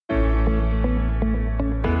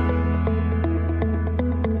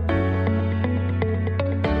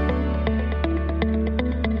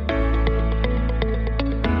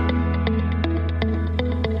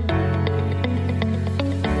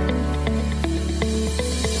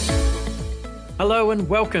Hello and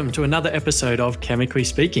welcome to another episode of Chemically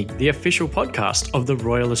Speaking, the official podcast of the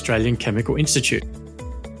Royal Australian Chemical Institute.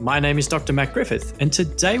 My name is Dr. Matt Griffith, and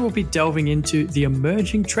today we'll be delving into the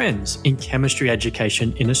emerging trends in chemistry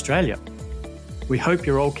education in Australia. We hope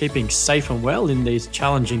you're all keeping safe and well in these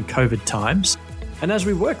challenging COVID times, and as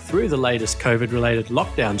we work through the latest COVID-related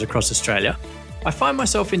lockdowns across Australia, I find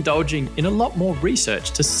myself indulging in a lot more research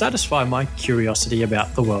to satisfy my curiosity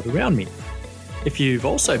about the world around me. If you've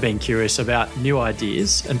also been curious about new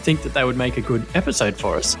ideas and think that they would make a good episode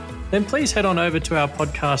for us, then please head on over to our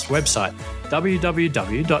podcast website,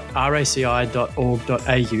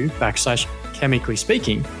 www.raci.org.au/chemically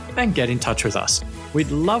speaking, and get in touch with us. We'd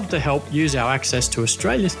love to help use our access to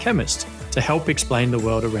Australia's chemists to help explain the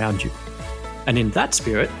world around you. And in that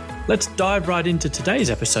spirit, let's dive right into today's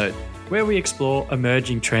episode, where we explore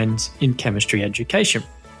emerging trends in chemistry education.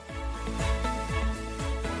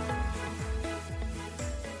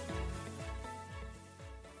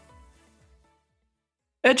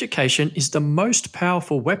 Education is the most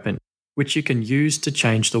powerful weapon which you can use to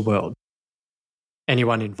change the world.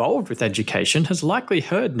 Anyone involved with education has likely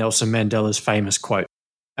heard Nelson Mandela's famous quote,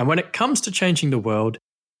 and when it comes to changing the world,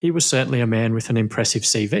 he was certainly a man with an impressive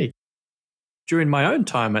CV. During my own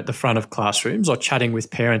time at the front of classrooms or chatting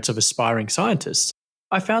with parents of aspiring scientists,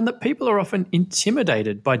 I found that people are often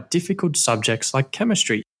intimidated by difficult subjects like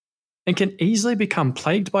chemistry and can easily become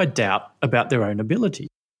plagued by doubt about their own ability.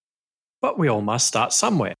 But we all must start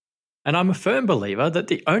somewhere, and I'm a firm believer that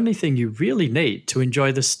the only thing you really need to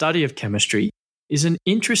enjoy the study of chemistry is an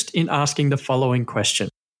interest in asking the following question.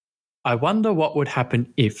 I wonder what would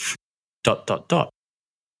happen if...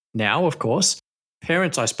 Now, of course,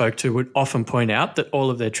 parents I spoke to would often point out that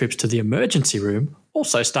all of their trips to the emergency room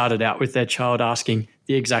also started out with their child asking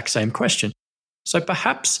the exact same question. So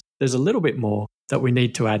perhaps there's a little bit more that we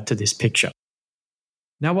need to add to this picture.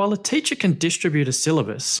 Now, while a teacher can distribute a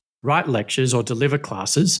syllabus, write lectures or deliver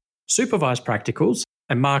classes, supervise practicals,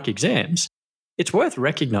 and mark exams, it's worth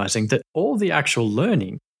recognising that all the actual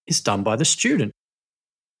learning is done by the student.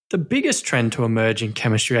 The biggest trend to emerge in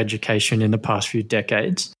chemistry education in the past few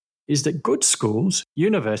decades is that good schools,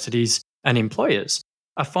 universities, and employers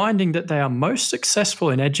are finding that they are most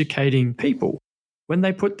successful in educating people when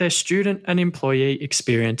they put their student and employee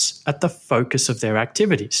experience at the focus of their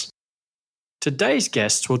activities. Today's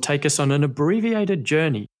guests will take us on an abbreviated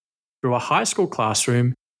journey through a high school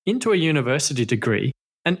classroom, into a university degree,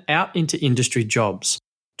 and out into industry jobs,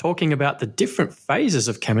 talking about the different phases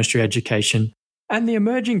of chemistry education and the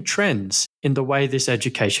emerging trends in the way this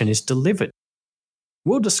education is delivered.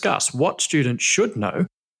 We'll discuss what students should know,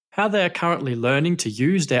 how they are currently learning to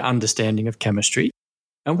use their understanding of chemistry,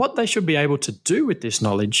 and what they should be able to do with this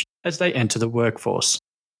knowledge as they enter the workforce.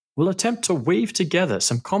 We'll attempt to weave together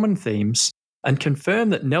some common themes and confirm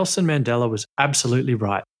that Nelson Mandela was absolutely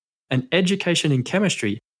right. And education in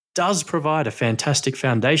chemistry does provide a fantastic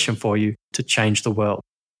foundation for you to change the world.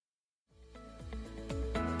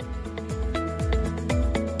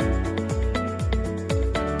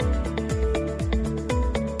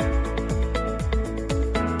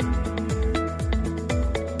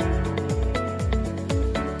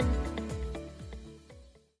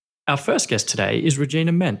 Our first guest today is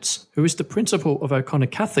Regina Mentz, who is the principal of O'Connor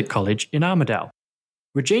Catholic College in Armidale.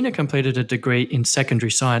 Regina completed a degree in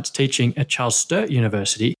secondary science teaching at Charles Sturt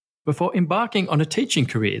University before embarking on a teaching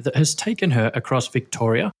career that has taken her across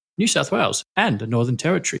Victoria, New South Wales, and the Northern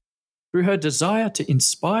Territory. Through her desire to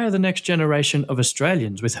inspire the next generation of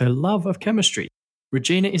Australians with her love of chemistry,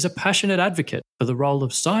 Regina is a passionate advocate for the role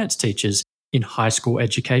of science teachers in high school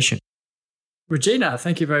education. Regina,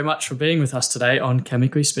 thank you very much for being with us today on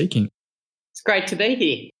Chemically Speaking. It's great to be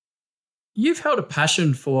here. You've held a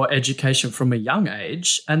passion for education from a young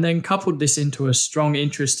age and then coupled this into a strong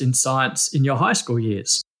interest in science in your high school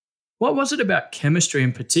years. What was it about chemistry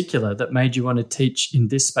in particular that made you want to teach in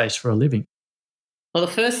this space for a living? Well,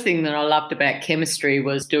 the first thing that I loved about chemistry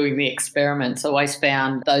was doing the experiments. I always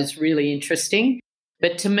found those really interesting.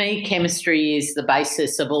 But to me, chemistry is the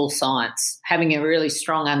basis of all science. Having a really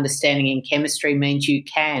strong understanding in chemistry means you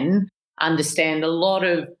can understand a lot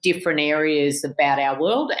of different areas about our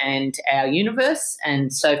world and our universe.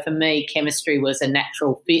 And so for me, chemistry was a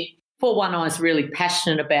natural fit for one I was really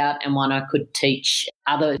passionate about and one I could teach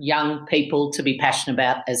other young people to be passionate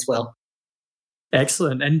about as well.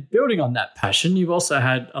 Excellent. And building on that passion, you've also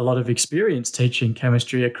had a lot of experience teaching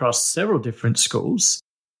chemistry across several different schools.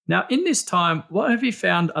 Now, in this time, what have you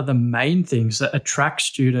found are the main things that attract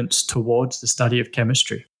students towards the study of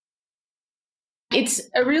chemistry? It's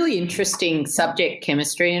a really interesting subject,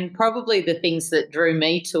 chemistry, and probably the things that drew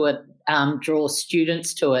me to it draw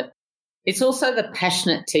students to it. It's also the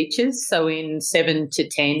passionate teachers. So in 7 to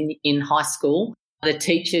 10 in high school, the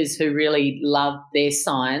teachers who really love their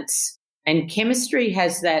science. And chemistry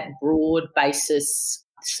has that broad basis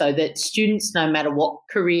so that students, no matter what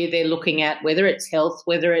career they're looking at, whether it's health,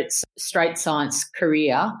 whether it's straight science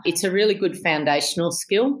career, it's a really good foundational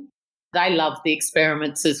skill. They love the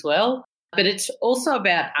experiments as well. But it's also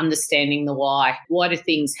about understanding the why. Why do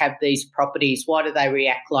things have these properties? Why do they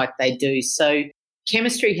react like they do? So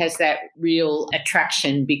chemistry has that real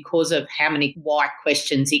attraction because of how many why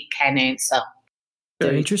questions it can answer.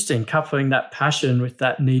 Very interesting, coupling that passion with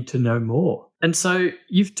that need to know more. And so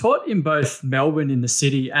you've taught in both Melbourne in the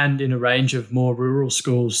city and in a range of more rural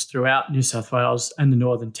schools throughout New South Wales and the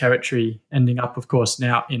Northern Territory, ending up, of course,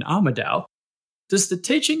 now in Armidale. Does the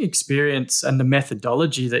teaching experience and the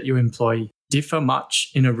methodology that you employ differ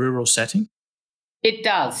much in a rural setting? It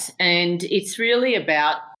does. And it's really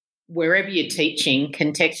about wherever you're teaching,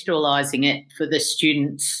 contextualising it for the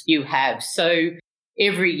students you have. So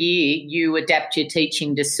every year you adapt your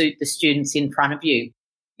teaching to suit the students in front of you.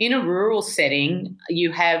 In a rural setting,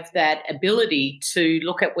 you have that ability to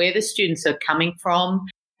look at where the students are coming from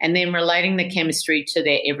and then relating the chemistry to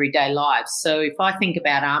their everyday lives. So if I think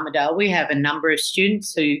about Armidale, we have a number of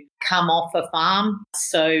students who come off a farm.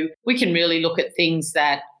 So we can really look at things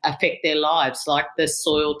that affect their lives, like the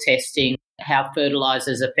soil testing, how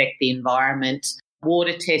fertilisers affect the environment,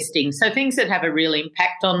 water testing. So things that have a real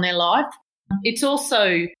impact on their life. It's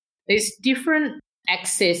also, there's different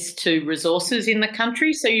access to resources in the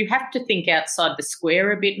country. So you have to think outside the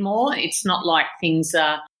square a bit more. It's not like things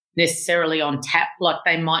are necessarily on tap like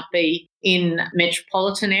they might be in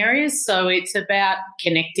metropolitan areas. So it's about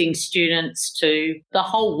connecting students to the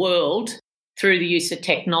whole world through the use of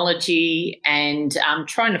technology and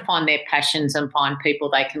trying to find their passions and find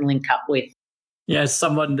people they can link up with. Yeah, as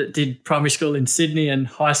someone that did primary school in Sydney and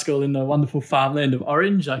high school in the wonderful farmland of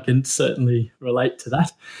Orange, I can certainly relate to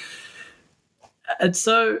that. And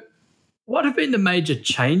so what have been the major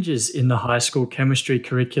changes in the high school chemistry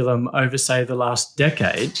curriculum over, say, the last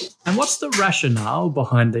decade? And what's the rationale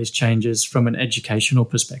behind these changes from an educational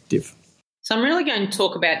perspective? So I'm really going to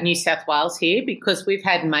talk about New South Wales here because we've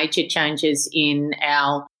had major changes in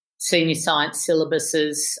our senior science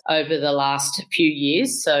syllabuses over the last few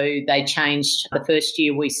years. So they changed. The first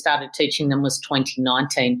year we started teaching them was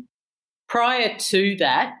 2019. Prior to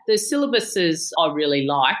that, the syllabuses I really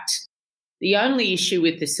liked. The only issue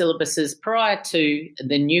with the syllabuses prior to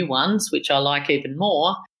the new ones, which I like even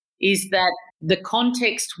more, is that the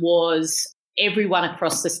context was everyone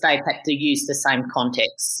across the state had to use the same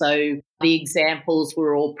context. So the examples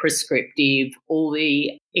were all prescriptive, all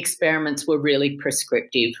the experiments were really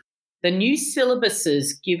prescriptive. The new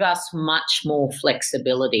syllabuses give us much more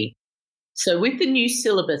flexibility. So with the new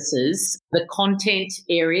syllabuses, the content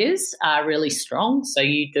areas are really strong. So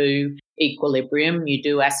you do equilibrium, you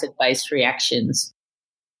do acid-base reactions.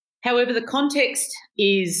 However, the context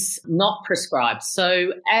is not prescribed.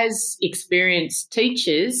 So as experienced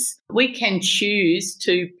teachers, we can choose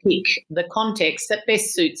to pick the context that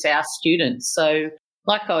best suits our students. So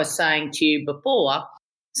like I was saying to you before,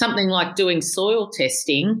 something like doing soil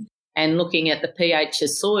testing and looking at the pH of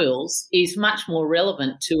soils is much more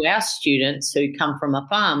relevant to our students who come from a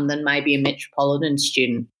farm than maybe a metropolitan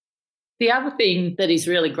student. The other thing that is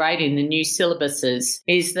really great in the new syllabuses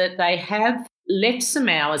is that they have left some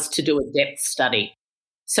hours to do a depth study.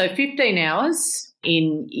 So 15 hours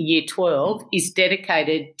in Year 12 is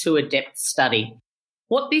dedicated to a depth study.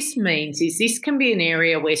 What this means is this can be an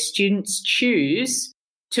area where students choose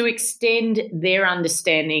to extend their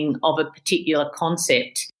understanding of a particular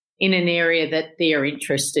concept in an area that they're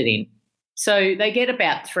interested in. So they get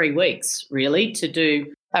about 3 weeks, really, to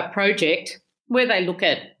do a project where they look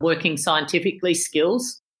at working scientifically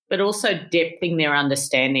skills, but also depthing their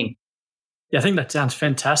understanding. Yeah, I think that sounds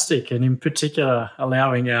fantastic. And in particular,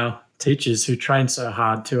 allowing our teachers who train so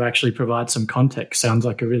hard to actually provide some context sounds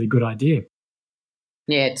like a really good idea.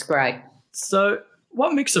 Yeah, it's great. So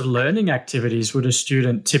what mix of learning activities would a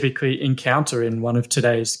student typically encounter in one of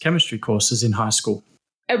today's chemistry courses in high school?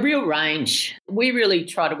 A real range. We really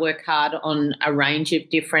try to work hard on a range of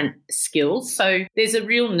different skills. So there's a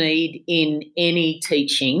real need in any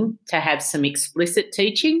teaching to have some explicit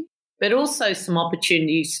teaching, but also some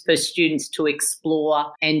opportunities for students to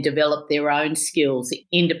explore and develop their own skills,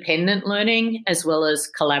 independent learning as well as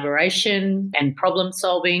collaboration and problem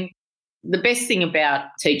solving. The best thing about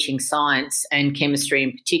teaching science and chemistry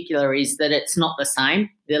in particular is that it's not the same.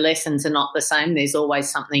 The lessons are not the same. There's always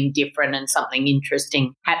something different and something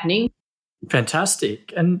interesting happening.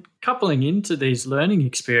 Fantastic. And coupling into these learning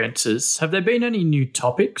experiences, have there been any new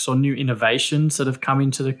topics or new innovations that have come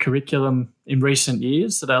into the curriculum in recent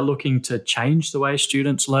years that are looking to change the way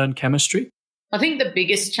students learn chemistry? I think the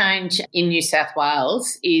biggest change in New South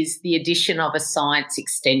Wales is the addition of a science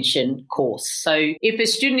extension course. So if a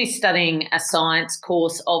student is studying a science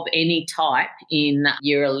course of any type in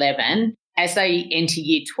Year 11, as they enter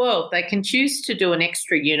Year 12, they can choose to do an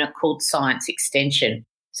extra unit called science extension.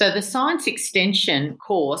 So the science extension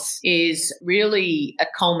course is really a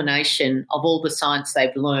culmination of all the science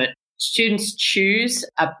they've learnt. Students choose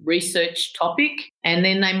a research topic and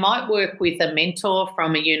then they might work with a mentor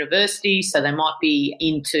from a university, so they might be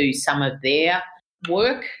into some of their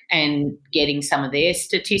work and getting some of their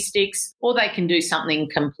statistics, or they can do something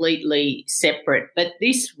completely separate. But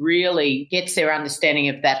this really gets their understanding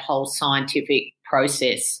of that whole scientific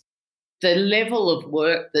process. The level of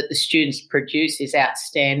work that the students produce is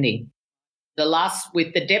outstanding.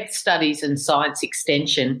 With the depth studies and science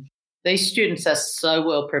extension, these students are so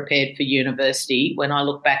well prepared for university when I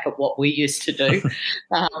look back at what we used to do,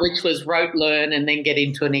 which was rote learn and then get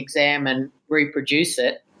into an exam and reproduce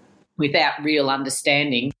it without real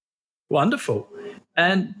understanding. Wonderful.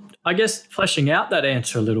 And I guess fleshing out that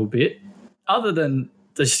answer a little bit, other than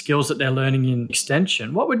the skills that they're learning in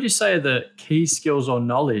extension, what would you say are the key skills or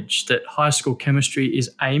knowledge that high school chemistry is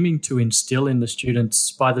aiming to instill in the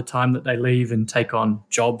students by the time that they leave and take on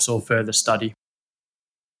jobs or further study?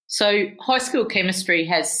 So high school chemistry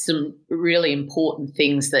has some really important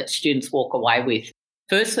things that students walk away with.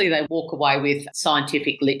 Firstly, they walk away with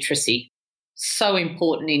scientific literacy. So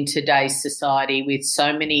important in today's society with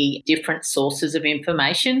so many different sources of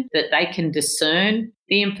information that they can discern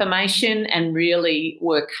the information and really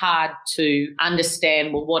work hard to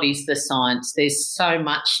understand, well, what is the science? There's so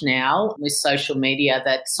much now with social media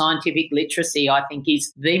that scientific literacy, I think,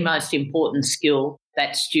 is the most important skill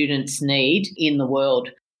that students need in the world.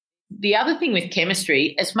 The other thing with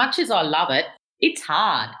chemistry, as much as I love it, it's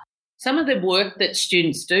hard. Some of the work that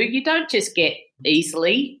students do, you don't just get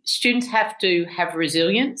easily. Students have to have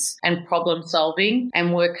resilience and problem solving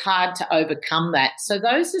and work hard to overcome that. So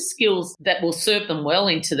those are skills that will serve them well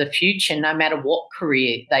into the future, no matter what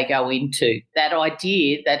career they go into. That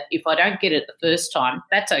idea that if I don't get it the first time,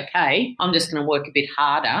 that's okay. I'm just going to work a bit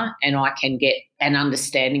harder and I can get an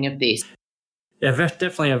understanding of this. Yeah,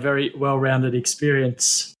 definitely a very well-rounded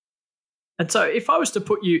experience. And so if I was to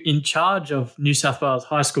put you in charge of New South Wales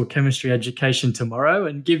high school chemistry education tomorrow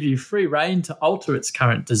and give you free rein to alter its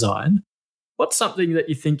current design, what's something that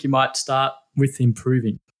you think you might start with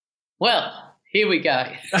improving? Well, here we go.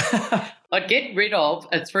 I'd get rid of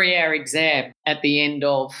a 3-hour exam at the end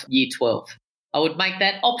of Year 12. I would make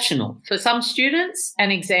that optional. For some students, an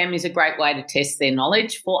exam is a great way to test their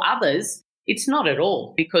knowledge. For others, it's not at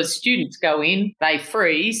all, because students go in, they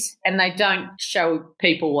freeze, and they don't show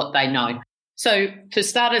people what they know. So for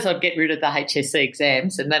starters, I'd get rid of the HSC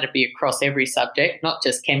exams, and that'd be across every subject, not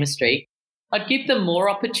just chemistry. I'd give them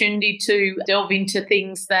more opportunity to delve into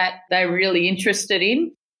things that they're really interested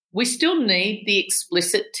in. We still need the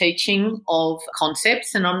explicit teaching of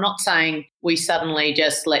concepts, and I'm not saying we suddenly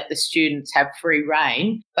just let the students have free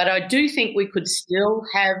rein, but I do think we could still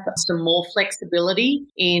have some more flexibility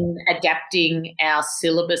in adapting our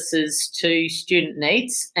syllabuses to student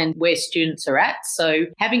needs and where students are at. So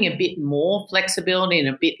having a bit more flexibility and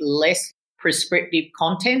a bit less prescriptive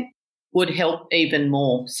content would help even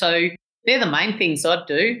more. So they're the main things I'd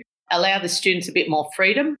do. Allow the students a bit more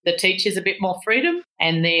freedom, the teachers a bit more freedom,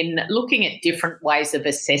 and then looking at different ways of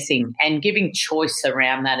assessing and giving choice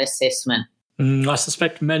around that assessment. I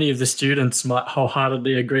suspect many of the students might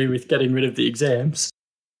wholeheartedly agree with getting rid of the exams.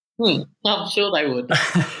 I'm sure they would.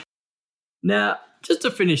 Now, just to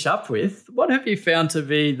finish up with, what have you found to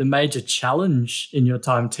be the major challenge in your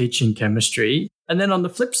time teaching chemistry? And then on the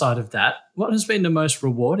flip side of that, what has been the most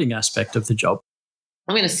rewarding aspect of the job?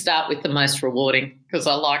 I'm going to start with the most rewarding because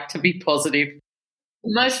I like to be positive.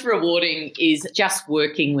 The most rewarding is just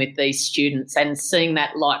working with these students and seeing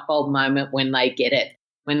that light bulb moment when they get it,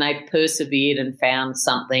 when they persevered and found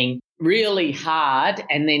something really hard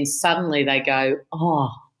and then suddenly they go, oh,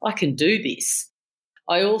 I can do this.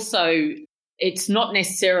 It's not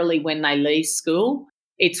necessarily when they leave school,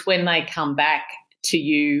 it's when they come back to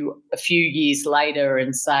you a few years later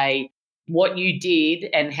and say, what you did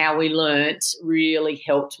and how we learnt really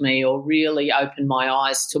helped me or really opened my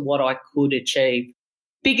eyes to what I could achieve.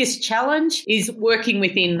 Biggest challenge is working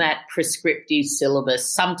within that prescriptive syllabus.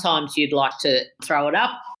 Sometimes you'd like to throw it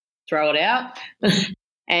up, throw it out.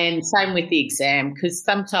 And same with the exam, because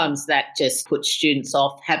sometimes that just puts students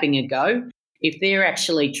off having a go. If they're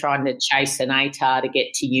actually trying to chase an ATAR to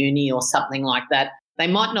get to uni or something like that, they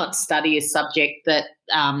might not study a subject that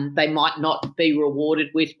they might not be rewarded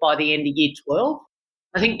with by the end of year 12.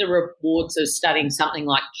 I think the rewards of studying something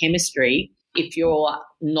like chemistry, if you're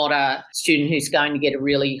not a student who's going to get a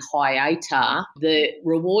really high ATAR, the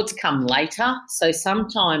rewards come later. So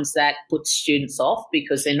sometimes that puts students off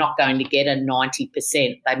because they're not going to get a 90%.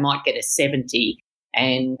 They might get a 70%,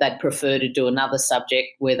 and they'd prefer to do another subject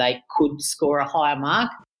where they could score a higher mark.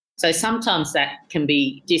 So sometimes that can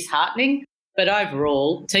be disheartening. But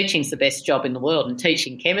overall, teaching's the best job in the world, and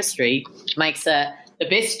teaching chemistry makes the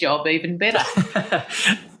best job even better.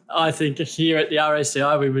 I think here at the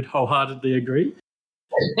RACI we would wholeheartedly agree.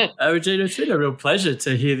 Regina, it's been a real pleasure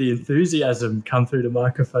to hear the enthusiasm come through the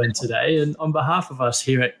microphone today. And on behalf of us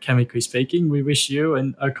here at Chemically Speaking, we wish you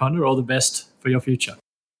and O'Connor all the best for your future.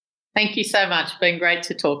 Thank you so much. It's been great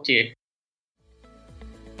to talk to you.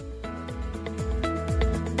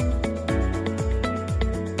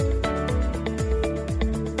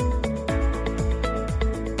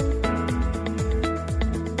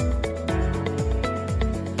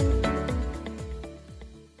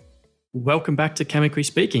 Welcome back to Chemically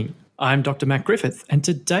Speaking. I'm Dr. Matt Griffith, and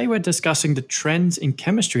today we're discussing the trends in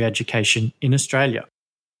chemistry education in Australia.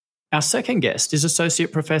 Our second guest is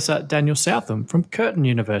Associate Professor Daniel Southam from Curtin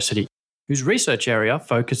University, whose research area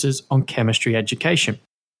focuses on chemistry education.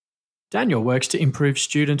 Daniel works to improve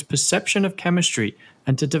students' perception of chemistry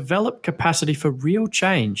and to develop capacity for real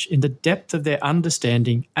change in the depth of their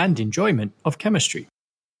understanding and enjoyment of chemistry.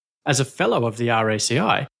 As a Fellow of the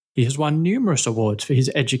RACI, he has won numerous awards for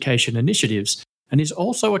his education initiatives and is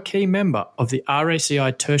also a key member of the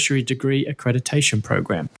RACI Tertiary Degree Accreditation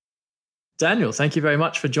Program. Daniel, thank you very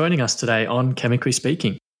much for joining us today on Chemically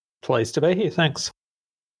Speaking. Pleased to be here, thanks.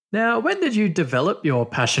 Now, when did you develop your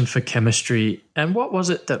passion for chemistry, and what was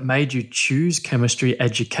it that made you choose chemistry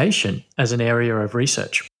education as an area of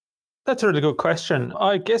research? That's a really good question.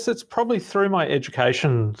 I guess it's probably through my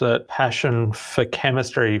education that passion for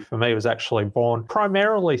chemistry for me was actually born,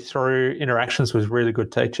 primarily through interactions with really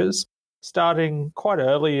good teachers, starting quite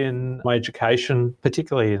early in my education,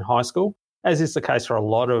 particularly in high school. As is the case for a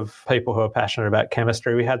lot of people who are passionate about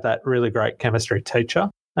chemistry, we had that really great chemistry teacher.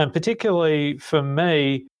 And particularly for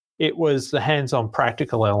me, it was the hands-on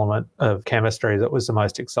practical element of chemistry that was the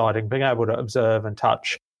most exciting, being able to observe and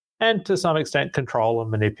touch and to some extent control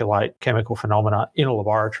and manipulate chemical phenomena in a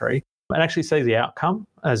laboratory and actually see the outcome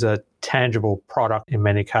as a tangible product in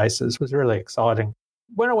many cases was really exciting.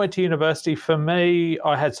 When I went to university, for me,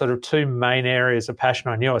 I had sort of two main areas of passion.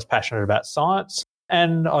 I knew I was passionate about science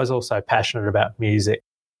and I was also passionate about music.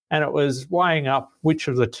 And it was weighing up which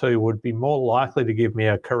of the two would be more likely to give me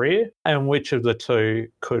a career and which of the two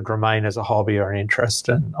could remain as a hobby or an interest.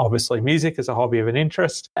 And obviously music is a hobby of an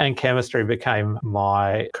interest and chemistry became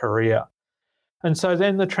my career. And so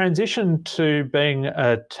then the transition to being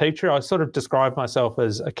a teacher, I sort of described myself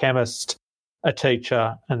as a chemist, a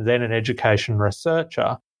teacher, and then an education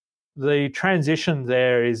researcher. The transition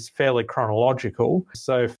there is fairly chronological.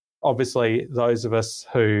 So obviously those of us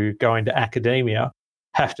who go into academia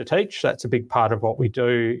have to teach. That's a big part of what we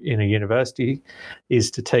do in a university,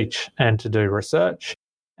 is to teach and to do research.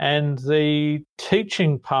 And the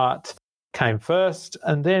teaching part came first,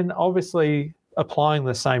 and then obviously applying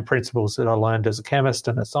the same principles that I learned as a chemist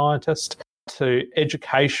and a scientist to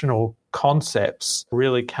educational concepts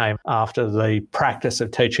really came after the practice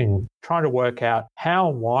of teaching, trying to work out how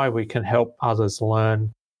and why we can help others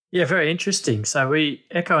learn. Yeah, very interesting. So we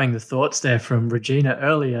echoing the thoughts there from Regina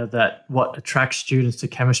earlier that what attracts students to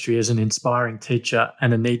chemistry is an inspiring teacher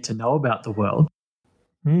and a need to know about the world.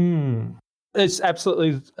 It's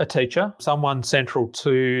absolutely a teacher, someone central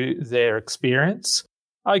to their experience,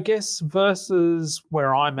 I guess, versus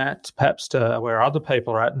where I'm at, perhaps to where other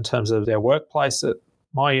people are at in terms of their workplace. At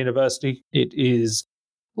my university, it is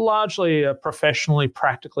largely a professionally,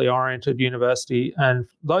 practically oriented university. And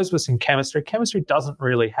those of us in chemistry doesn't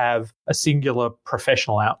really have a singular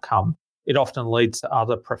professional outcome. It often leads to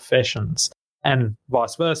other professions. And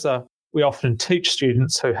vice versa, we often teach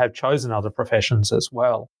students who have chosen other professions as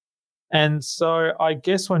well. And so I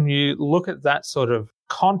guess when you look at that sort of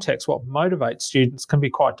context, what motivates students can be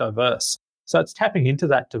quite diverse. So it's tapping into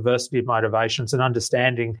that diversity of motivations and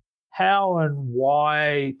understanding how and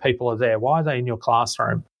why people are there, why are they in your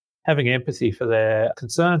classroom, having empathy for their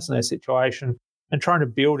concerns and their situation, and trying to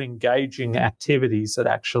build engaging activities that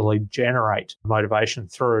actually generate motivation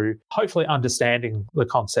through hopefully understanding the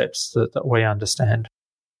concepts that we understand.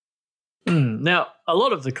 Now, a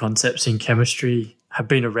lot of the concepts in chemistry have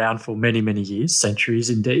been around for many, many years, centuries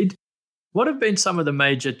indeed. What have been some of the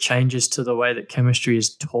major changes to the way that chemistry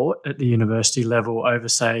is taught at the university level over,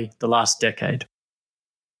 say, the last decade?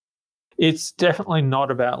 It's definitely not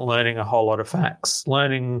about learning a whole lot of facts.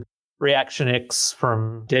 Learning reaction X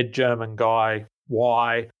from dead German guy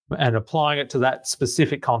Y and applying it to that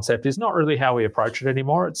specific concept is not really how we approach it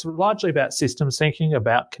anymore. It's largely about systems thinking,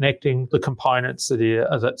 about connecting the components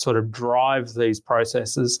that sort of drive these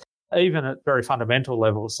processes, even at very fundamental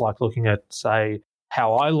levels, like looking at, say,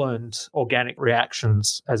 how I learned organic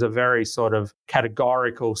reactions as a very sort of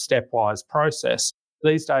categorical, stepwise process.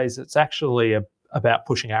 These days, it's actually about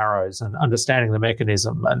pushing arrows and understanding the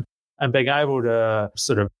mechanism and being able to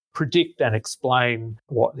sort of predict and explain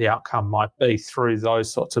what the outcome might be through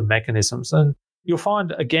those sorts of mechanisms. And you'll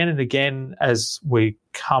find again and again, as we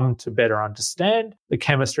come to better understand the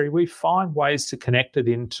chemistry, we find ways to connect it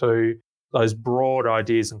into those broad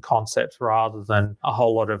ideas and concepts rather than a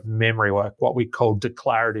whole lot of memory work, what we call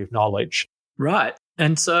declarative knowledge. Right.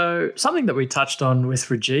 And so something that we touched on with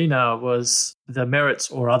Regina was the merits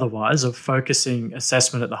or otherwise of focusing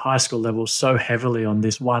assessment at the high school level so heavily on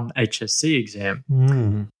this one HSC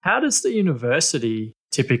exam. How does the university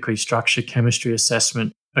typically structure chemistry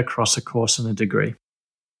assessment across a course and a degree?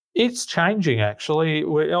 It's changing, actually.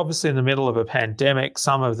 We're obviously in the middle of a pandemic.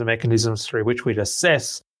 Some of the mechanisms through which we'd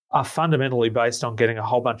assess are fundamentally based on getting a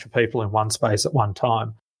whole bunch of people in one space at one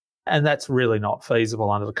time. And that's really not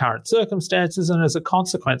feasible under the current circumstances. And as a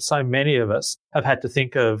consequence, so many of us have had to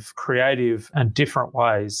think of creative and different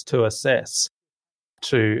ways to assess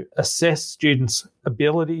students'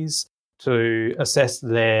 abilities, to assess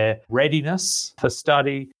their readiness for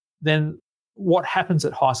study. Then what happens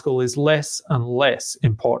at high school is less and less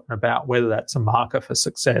important about whether that's a marker for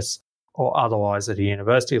success or otherwise at a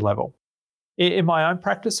university level. In my own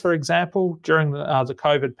practice, for example, during the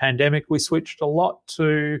COVID pandemic, we switched a lot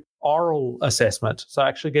to oral assessment. So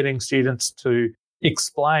actually getting students to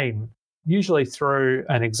explain, usually through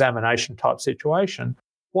an examination type situation,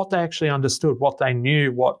 what they actually understood, what they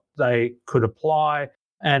knew, what they could apply.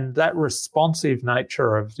 And that responsive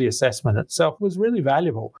nature of the assessment itself was really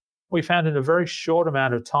valuable. We found in a very short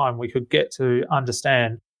amount of time, we could get to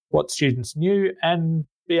understand what students knew and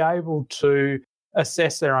be able to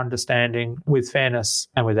assess their understanding with fairness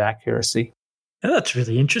and with accuracy. Yeah, that's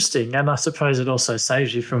really interesting. And I suppose it also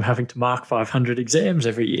saves you from having to mark 500 exams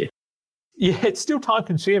every year. Yeah, it's still time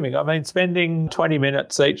consuming. I mean, spending 20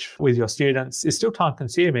 minutes each with your students is still time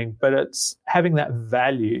consuming, but it's having that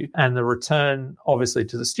value, and the return obviously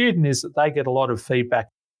to the student is that they get a lot of feedback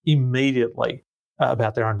immediately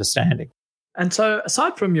about their understanding. And so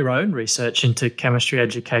aside from your own research into chemistry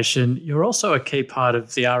education, you're also a key part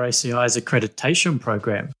of the RACI's accreditation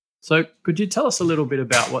program. So could you tell us a little bit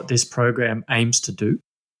about what this program aims to do?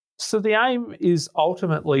 So the aim is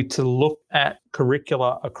ultimately to look at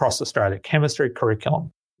curricula across Australia, chemistry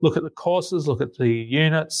curriculum, look at the courses, look at the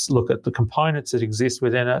units, look at the components that exist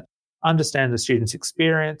within it, understand the student's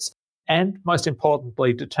experience, and most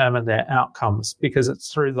importantly, determine their outcomes, because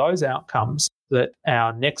it's through those outcomes that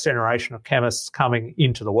our next generation of chemists coming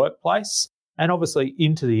into the workplace and obviously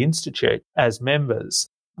into the institute as members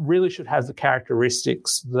really should have the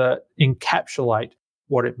characteristics that encapsulate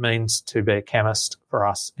what it means to be a chemist for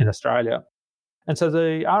us in Australia. And so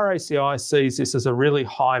the RACI sees this as a really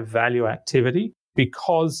high value activity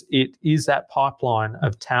because it is that pipeline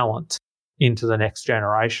of talent into the next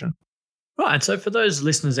generation. Right. And so for those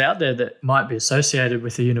listeners out there that might be associated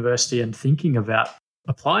with the university and thinking about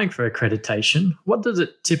applying for accreditation, what does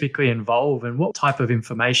it typically involve and what type of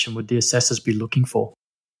information would the assessors be looking for?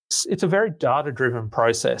 It's a very data-driven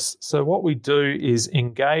process. So what we do is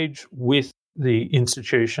engage with the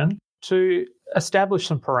institution to establish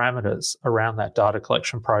some parameters around that data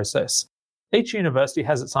collection process. Each university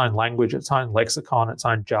has its own language, its own lexicon, its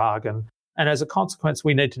own jargon, and as a consequence,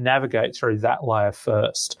 we need to navigate through that layer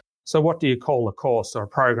first. So what do you call a course or a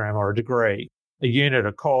program or a degree, a unit,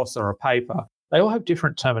 a course or a paper? They all have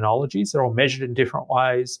different terminologies. They're all measured in different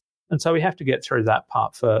ways. And so we have to get through that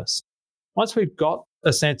part first. Once we've got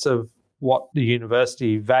a sense of what the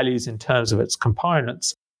university values in terms of its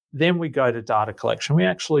components, then we go to data collection. We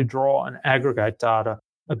actually draw and aggregate data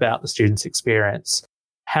about the student's experience.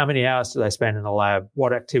 How many hours do they spend in the lab?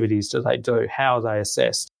 What activities do they do? How are they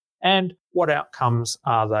assessed? And what outcomes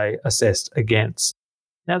are they assessed against?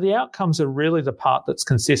 Now, the outcomes are really the part that's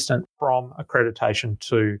consistent from accreditation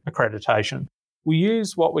to accreditation. We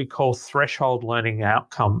use what we call threshold learning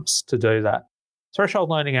outcomes to do that. Threshold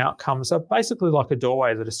learning outcomes are basically like a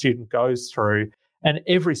doorway that a student goes through, and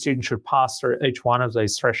every student should pass through each one of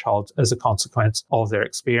these thresholds as a consequence of their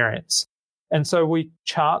experience. And so we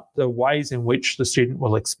chart the ways in which the student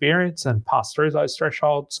will experience and pass through those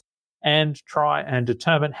thresholds. and try and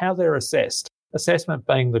determine how they're assessed. Assessment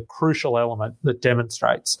being the crucial element that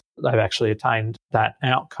demonstrates they've actually attained that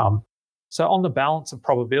outcome. So on the balance of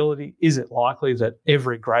probability, is it likely that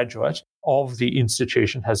every graduate of the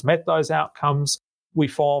institution has met those outcomes? We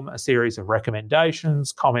form a series of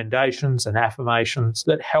recommendations, commendations, and affirmations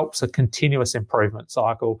that helps a continuous improvement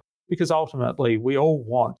cycle, because ultimately we all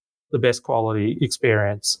want the best quality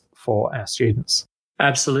experience for our students.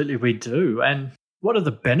 Absolutely, we do. And what are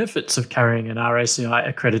the benefits of carrying an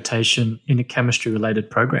RACI accreditation in a chemistry-related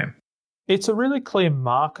program? It's a really clear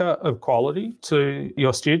marker of quality to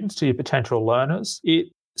your students, to your potential learners. It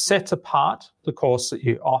sets apart the course that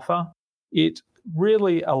you offer. It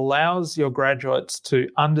really allows your graduates to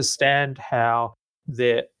understand how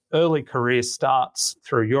their early career starts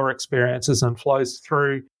through your experiences and flows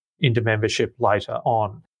through into membership later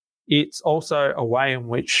on. It's also a way in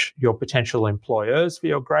which your potential employers for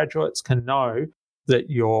your graduates can know that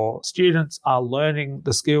your students are learning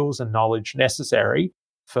the skills and knowledge necessary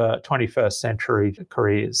for 21st century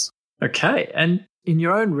careers. Okay. And in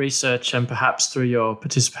your own research and perhaps through your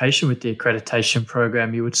participation with the accreditation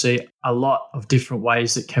program, you would see a lot of different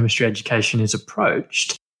ways that chemistry education is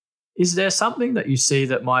approached. Is there something that you see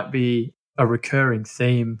that might be a recurring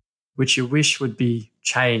theme which you wish would be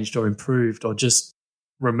changed or improved or just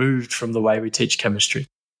removed from the way we teach chemistry?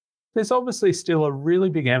 There's obviously still a really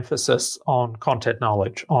big emphasis on content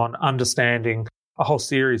knowledge, on understanding a whole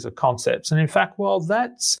series of concepts. And in fact, while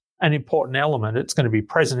that's an important element, it's going to be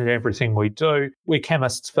present in everything we do. We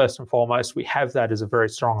chemists, first and foremost, we have that as a very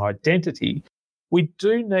strong identity. We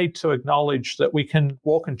do need to acknowledge that we can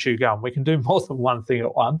walk and chew gum. We can do more than one thing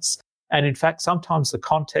at once. And in fact, sometimes the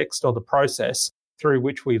context or the process through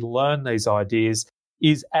which we learn these ideas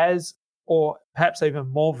is as or perhaps even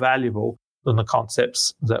more valuable than the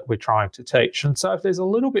concepts that we're trying to teach. And so if there's a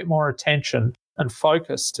little bit more attention and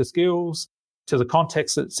focus to skills, to the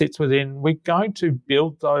context that sits within, we're going to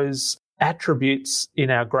build those attributes in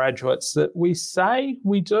our graduates that we say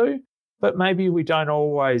we do, but maybe we don't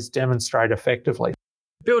always demonstrate effectively.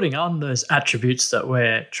 Building on those attributes that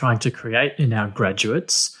we're trying to create in our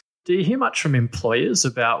graduates, do you hear much from employers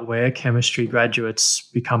about where chemistry graduates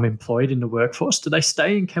become employed in the workforce? Do they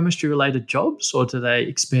stay in chemistry-related jobs or do they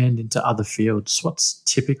expand into other fields? What's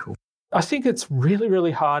typical? I think it's really,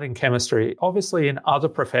 really hard in chemistry. Obviously, in other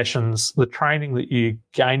professions, the training that you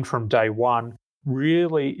gain from day one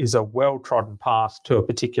really is a well-trodden path to a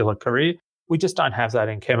particular career. We just don't have that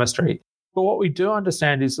in chemistry. But what we do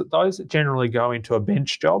understand is that those that generally go into a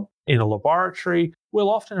bench job in a laboratory will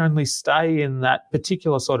often only stay in that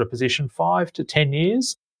particular sort of position 5 to 10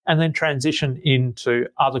 years and then transition into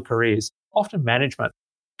other careers, often management.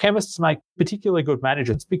 Chemists make particularly good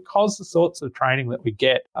managers because the sorts of training that we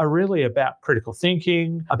get are really about critical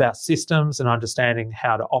thinking, about systems and understanding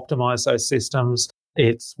how to optimize those systems.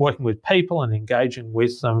 It's working with people and engaging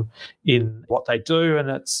with them in what they do. And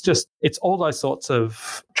it's all those sorts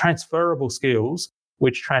of transferable skills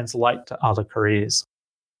which translate to other careers.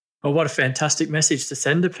 Well, what a fantastic message to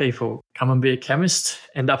send to people. Come and be a chemist,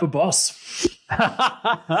 end up a boss.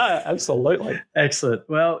 Absolutely. Excellent.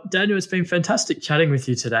 Well, Daniel, it's been fantastic chatting with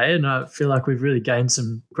you today, and I feel like we've really gained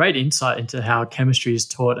some great insight into how chemistry is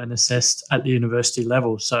taught and assessed at the university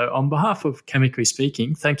level. So on behalf of Chemically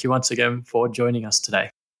Speaking, thank you once again for joining us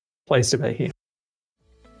today. Pleased to be here.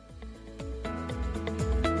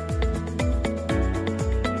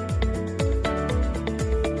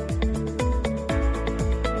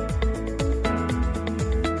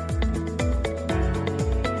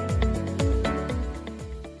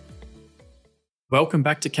 Welcome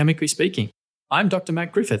back to Chemically Speaking. I'm Dr.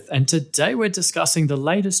 Matt Griffith, and today we're discussing the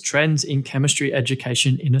latest trends in chemistry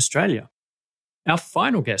education in Australia. Our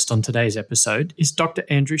final guest on today's episode is Dr.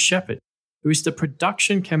 Andrew Shepherd, who is the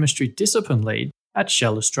Production Chemistry Discipline Lead at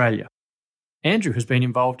Shell Australia. Andrew has been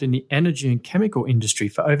involved in the energy and chemical industry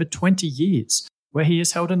for over 20 years, where he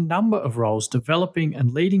has held a number of roles developing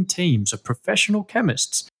and leading teams of professional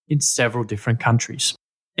chemists in several different countries.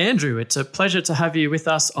 Andrew, it's a pleasure to have you with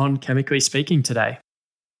us on Chemically Speaking today.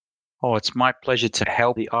 Oh, it's my pleasure to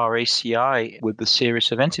help the RACI with the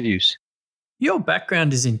series of interviews. Your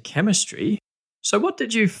background is in chemistry, so what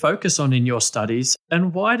did you focus on in your studies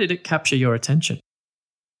and why did it capture your attention?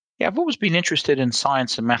 Yeah, I've always been interested in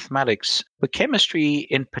science and mathematics, but chemistry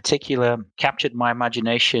in particular captured my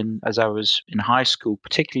imagination as I was in high school,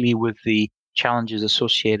 particularly with the challenges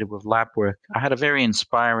associated with lab work. I had a very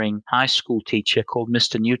inspiring high school teacher called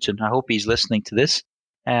Mr. Newton. I hope he's listening to this.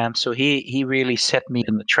 So he really set me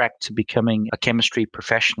on the track to becoming a chemistry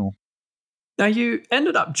professional. Now, you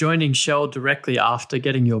ended up joining Shell directly after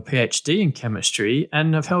getting your PhD in chemistry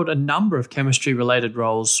and have held a number of chemistry-related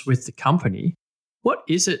roles with the company. What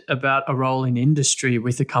is it about a role in industry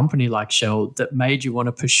with a company like Shell that made you want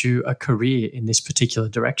to pursue a career in this particular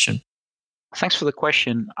direction? Thanks for the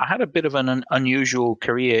question. I had a bit of an unusual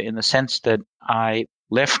career in the sense that I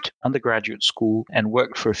left undergraduate school and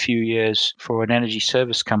worked for a few years for an energy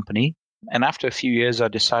service company. And after a few years, I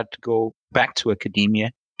decided to go back to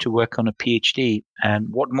academia to work on a PhD. And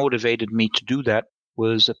what motivated me to do that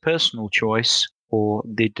was a personal choice or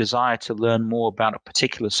the desire to learn more about a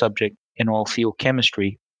particular subject in oil field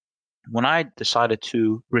chemistry. When I decided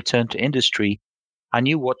to return to industry, I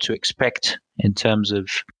knew what to expect in terms of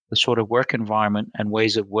the sort of work environment and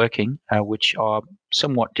ways of working, which are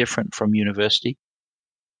somewhat different from university.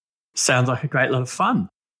 Sounds like a great lot of fun.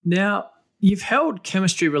 Now, you've held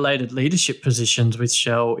chemistry-related leadership positions with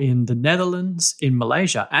Shell in the Netherlands, in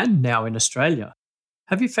Malaysia, and now in Australia.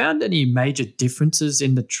 Have you found any major differences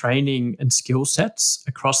in the training and skill sets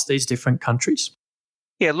across these different countries?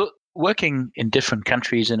 Yeah, look, working in different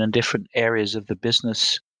countries and in different areas of the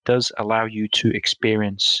business does allow you to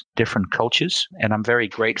experience different cultures, and I'm very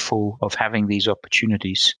grateful of having these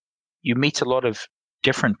opportunities. You meet a lot of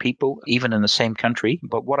different people, even in the same country,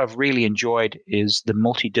 but what I've really enjoyed is the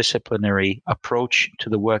multidisciplinary approach to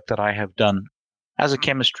the work that I have done. As a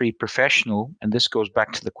chemistry professional, and this goes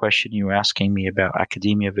back to the question you were asking me about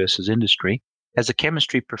academia versus industry, as a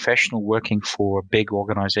chemistry professional working for a big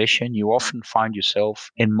organization, you often find yourself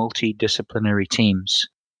in multidisciplinary teams.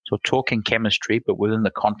 So talking chemistry, but within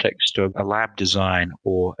the context of a lab design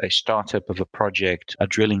or a startup of a project, a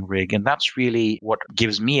drilling rig. And that's really what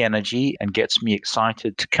gives me energy and gets me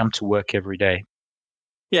excited to come to work every day.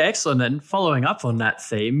 Yeah, excellent. And following up on that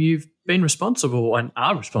theme, you've been responsible and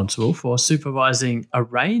are responsible for supervising a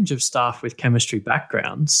range of staff with chemistry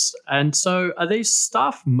backgrounds. And so are these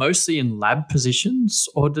staff mostly in lab positions,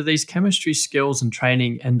 or do these chemistry skills and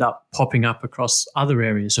training end up popping up across other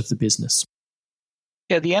areas of the business?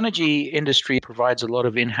 Yeah, the energy industry provides a lot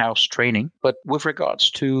of in-house training, but with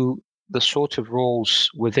regards to the sort of roles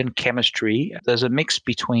within chemistry, there's a mix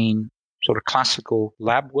between sort of classical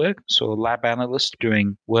lab work, so a lab analyst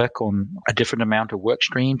doing work on a different amount of work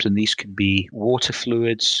streams, and these could be water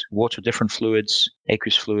fluids, different fluids,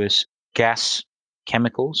 aqueous fluids, gas,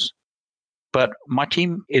 chemicals. But my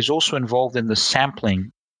team is also involved in the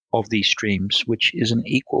sampling of these streams, which is an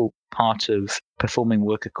equal part of performing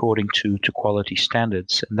work according to quality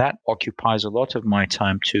standards. And that occupies a lot of my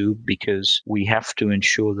time too, because we have to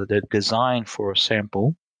ensure that the design for a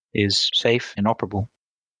sample is safe and operable.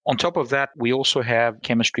 On top of that, we also have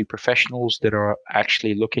chemistry professionals that are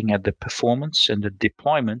actually looking at the performance and the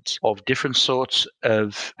deployment of different sorts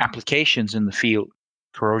of applications in the field: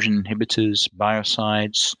 corrosion inhibitors,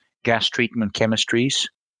 biocides, gas treatment chemistries.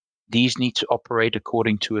 These need to operate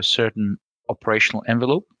according to a certain operational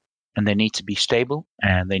envelope, and they need to be stable,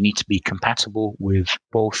 and they need to be compatible with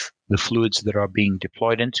both the fluids that are being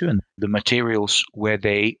deployed into and the materials where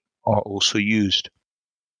they are also used.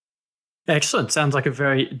 Excellent. Sounds like a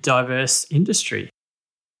very diverse industry.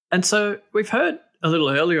 And so we've heard a little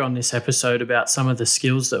earlier on this episode about some of the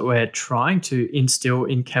skills that we're trying to instill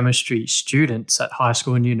in chemistry students at high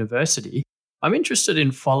school and university. I'm interested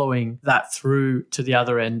in following that through to the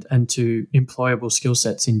other end and to employable skill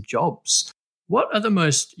sets in jobs. What are the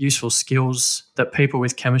most useful skills that people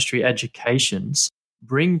with chemistry educations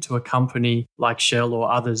bring to a company like Shell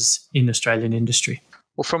or others in Australian industry?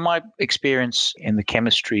 Well, from my experience in the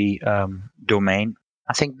chemistry domain,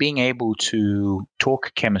 I think being able to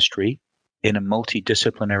talk chemistry in a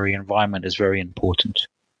multidisciplinary environment is very important.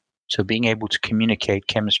 So being able to communicate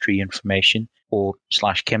chemistry information or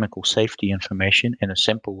 / chemical safety information in a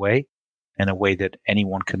simple way, in a way that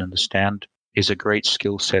anyone can understand, is a great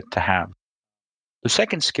skill set to have. The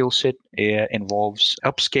second skill set involves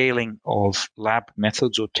upscaling of lab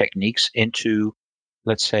methods or techniques into,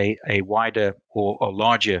 let's say, a wider or a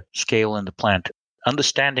larger scale in the plant.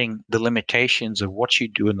 Understanding the limitations of what you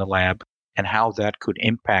do in the lab and how that could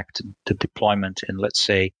impact the deployment in, let's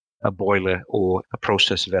say, a boiler or a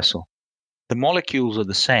process vessel. The molecules are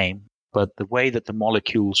the same, but the way that the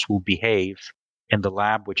molecules will behave in the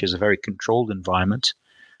lab, which is a very controlled environment,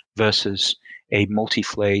 versus a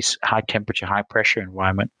multi-phase, high-temperature, high-pressure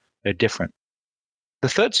environment, are different. The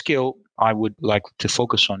third skill I would like to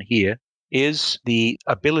focus on here is the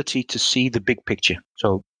ability to see the big picture.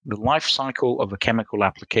 So the life cycle of a chemical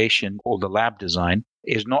application or the lab design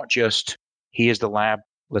is not just, here's the lab,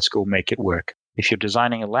 let's go make it work. If you're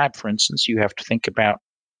designing a lab, for instance, you have to think about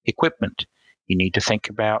equipment. You need to think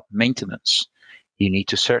about maintenance. You need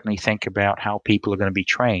to certainly think about how people are going to be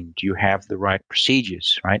trained. Do you have the right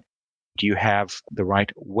procedures, right? Do you have the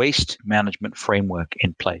right waste management framework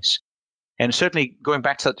in place? And certainly going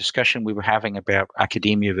back to that discussion we were having about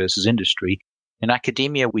academia versus industry, in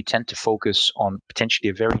academia, we tend to focus on potentially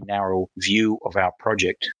a very narrow view of our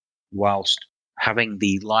project, whilst having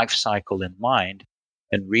the life cycle in mind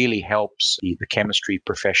and really helps the chemistry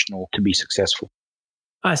professional to be successful.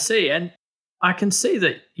 I see. And I can see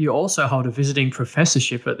that you also hold a visiting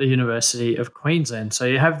professorship at the University of Queensland. So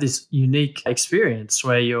you have this unique experience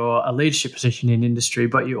where you're a leadership position in industry,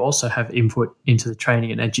 but you also have input into the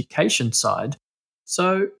training and education side.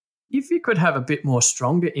 So if you could have a bit more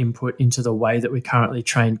stronger input into the way that we currently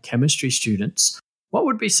train chemistry students, what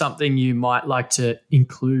would be something you might like to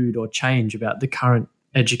include or change about the current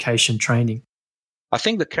education training? I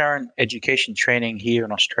think the current education training here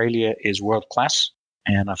in Australia is world class.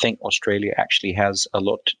 And I think Australia actually has a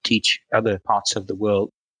lot to teach other parts of the world.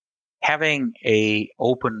 Having an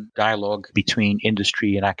open dialogue between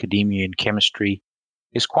industry and academia in chemistry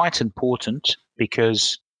is quite important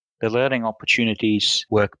because the learning opportunities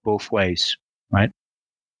work both ways, right?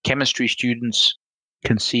 Chemistry students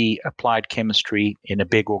can see applied chemistry in a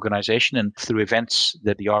big organization and through events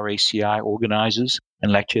that the RACI organizes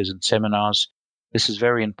and lectures and seminars. This is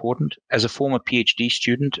very important. As a former PhD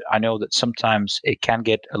student, I know that sometimes it can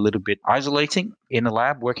get a little bit isolating in a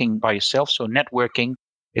lab working by yourself. So networking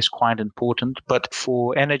is quite important. But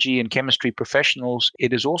for energy and chemistry professionals,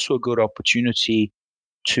 it is also a good opportunity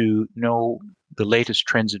to know the latest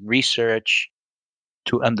trends in research,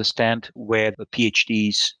 to understand where the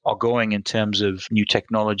PhDs are going in terms of new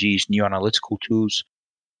technologies, new analytical tools.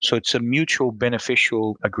 So it's a mutual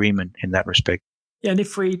beneficial agreement in that respect. Yeah, and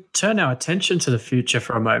if we turn our attention to the future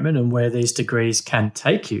for a moment and where these degrees can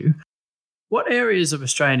take you, what areas of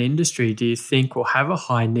Australian industry do you think will have a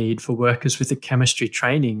high need for workers with a chemistry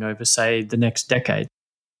training over, say, the next decade?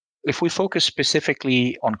 If we focus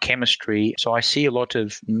specifically on chemistry, so I see a lot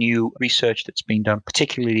of new research that's being done,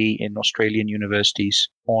 particularly in Australian universities,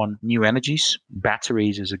 on new energies.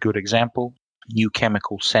 Batteries is a good example. New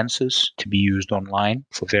chemical sensors to be used online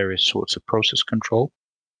for various sorts of process control.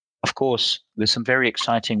 Of course, there's some very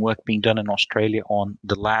exciting work being done in Australia on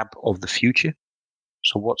the lab of the future.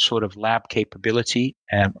 So what sort of lab capability?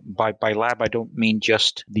 And by lab, I don't mean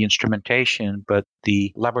just the instrumentation, but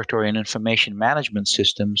the laboratory and information management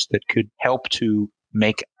systems that could help to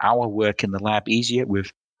make our work in the lab easier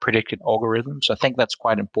with predicted algorithms. I think that's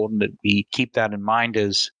quite important that we keep that in mind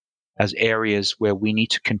as areas where we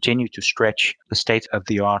need to continue to stretch the state of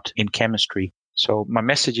the art in chemistry. So my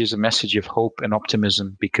message is a message of hope and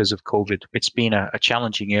optimism because of COVID. It's been a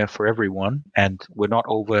challenging year for everyone, and we're not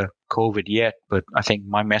over COVID yet, but I think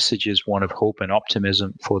my message is one of hope and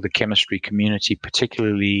optimism for the chemistry community,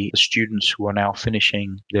 particularly the students who are now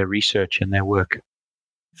finishing their research and their work.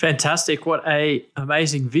 Fantastic. What an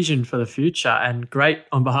amazing vision for the future, and great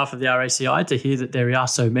on behalf of the RACI to hear that there are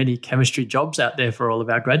so many chemistry jobs out there for all of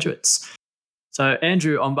our graduates. So,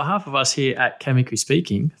 Andrew, on behalf of us here at Chemically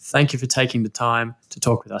Speaking, thank you for taking the time to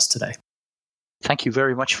talk with us today. Thank you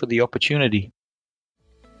very much for the opportunity.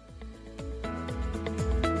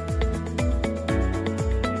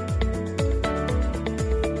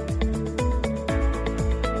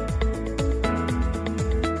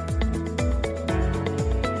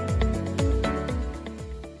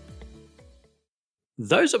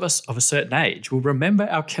 Those of us of a certain age will remember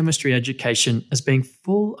our chemistry education as being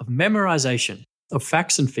full of memorization of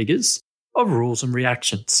facts and figures, of rules and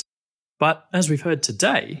reactions. But as we've heard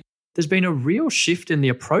today, there's been a real shift in the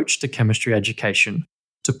approach to chemistry education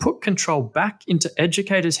to put control back into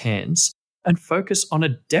educators' hands and focus on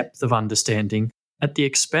a depth of understanding at the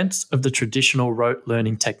expense of the traditional rote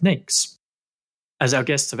learning techniques. As our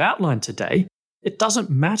guests have outlined today, it doesn't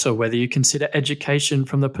matter whether you consider education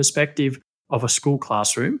from the perspective of a school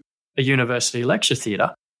classroom, a university lecture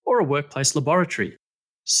theatre, or a workplace laboratory.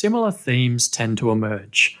 Similar themes tend to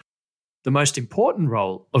emerge. The most important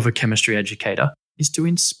role of a chemistry educator is to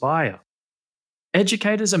inspire.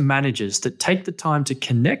 Educators and managers that take the time to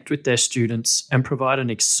connect with their students and provide an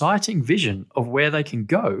exciting vision of where they can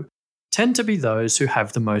go tend to be those who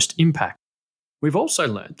have the most impact. We've also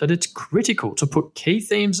learned that it's critical to put key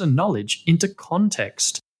themes and knowledge into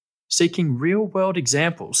context, seeking real-world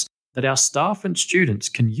examples that our staff and students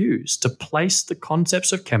can use to place the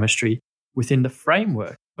concepts of chemistry within the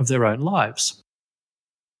framework of their own lives.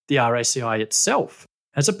 The RACI itself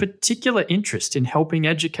has a particular interest in helping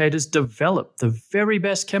educators develop the very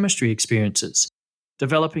best chemistry experiences,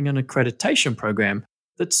 developing an accreditation program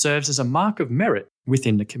that serves as a mark of merit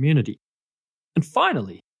within the community. And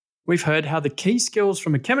finally, we've heard how the key skills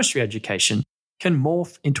from a chemistry education can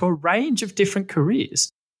morph into a range of different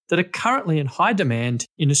careers that are currently in high demand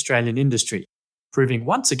in Australian industry, proving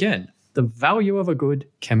once again the value of a good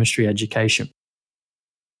chemistry education.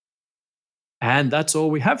 And that's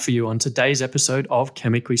all we have for you on today's episode of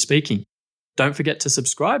Chemically Speaking. Don't forget to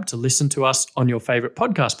subscribe to listen to us on your favourite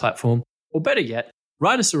podcast platform, or better yet,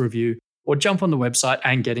 write us a review or jump on the website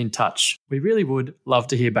and get in touch. We really would love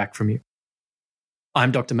to hear back from you.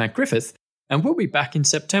 I'm Dr. Matt Griffith, and we'll be back in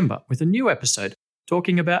September with a new episode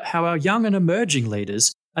talking about how our young and emerging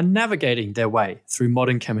leaders are navigating their way through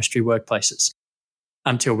modern chemistry workplaces.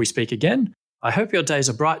 Until we speak again, I hope your days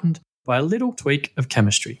are brightened by a little tweak of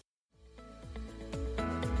chemistry.